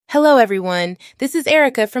Hello, everyone. This is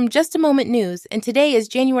Erica from Just a Moment News, and today is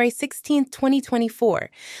January 16th, 2024.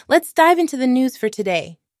 Let's dive into the news for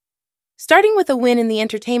today. Starting with a win in the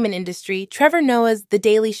entertainment industry, Trevor Noah's The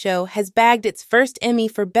Daily Show has bagged its first Emmy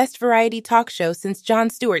for Best Variety Talk Show since Jon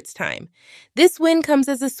Stewart's time. This win comes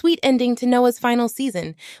as a sweet ending to Noah's final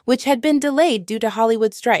season, which had been delayed due to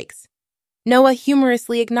Hollywood strikes. Noah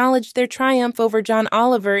humorously acknowledged their triumph over John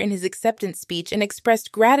Oliver in his acceptance speech and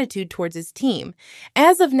expressed gratitude towards his team.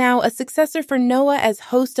 As of now, a successor for Noah as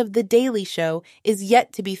host of The Daily Show is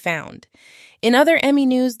yet to be found. In other Emmy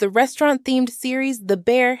news, the restaurant-themed series The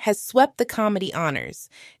Bear has swept the comedy honors.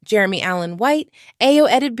 Jeremy Allen White, Ayo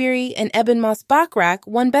Edebiri, and Eben Moss-Bachrach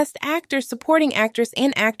won Best Actor, Supporting Actress,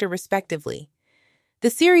 and Actor respectively. The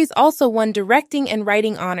series also won directing and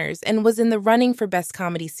writing honors and was in the running for Best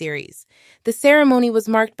Comedy Series. The ceremony was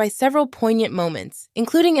marked by several poignant moments,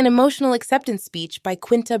 including an emotional acceptance speech by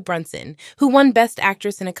Quinta Brunson, who won Best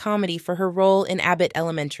Actress in a Comedy for her role in Abbott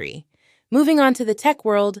Elementary. Moving on to the tech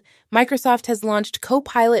world, Microsoft has launched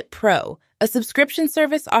Copilot Pro, a subscription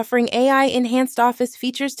service offering AI-enhanced Office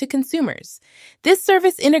features to consumers. This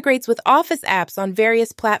service integrates with Office apps on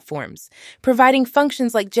various platforms, providing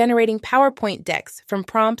functions like generating PowerPoint decks from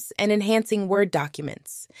prompts and enhancing Word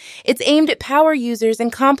documents. It's aimed at power users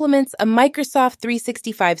and complements a Microsoft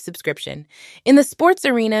 365 subscription. In the sports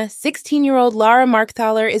arena, 16-year-old Lara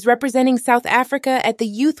Markthaler is representing South Africa at the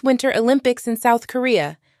Youth Winter Olympics in South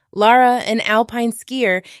Korea. Lara, an alpine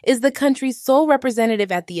skier, is the country's sole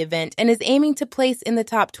representative at the event and is aiming to place in the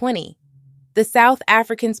top 20. The South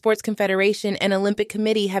African Sports Confederation and Olympic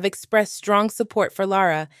Committee have expressed strong support for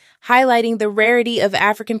Lara, highlighting the rarity of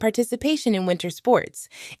African participation in winter sports.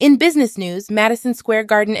 In business news, Madison Square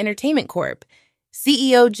Garden Entertainment Corp.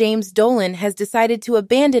 CEO James Dolan has decided to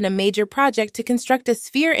abandon a major project to construct a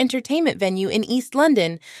Sphere entertainment venue in East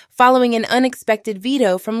London, following an unexpected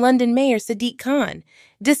veto from London Mayor Sadiq Khan.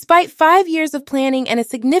 Despite 5 years of planning and a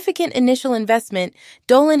significant initial investment,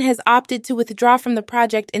 Dolan has opted to withdraw from the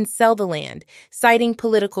project and sell the land, citing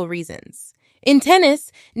political reasons. In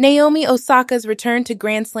tennis, Naomi Osaka's return to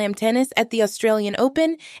Grand Slam tennis at the Australian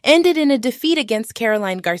Open ended in a defeat against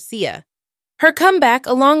Caroline Garcia. Her comeback,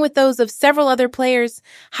 along with those of several other players,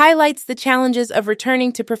 highlights the challenges of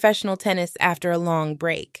returning to professional tennis after a long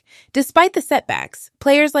break. Despite the setbacks,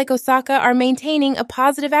 players like Osaka are maintaining a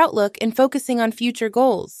positive outlook and focusing on future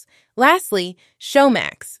goals. Lastly,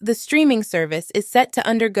 Showmax, the streaming service, is set to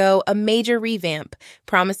undergo a major revamp,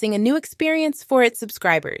 promising a new experience for its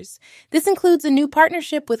subscribers. This includes a new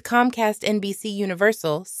partnership with Comcast NBC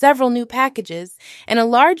Universal, several new packages, and a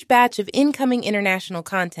large batch of incoming international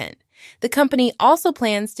content. The company also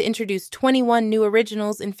plans to introduce 21 new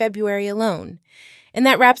originals in February alone. And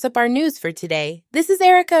that wraps up our news for today. This is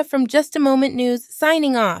Erica from Just a Moment News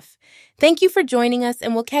signing off. Thank you for joining us,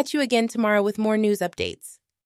 and we'll catch you again tomorrow with more news updates.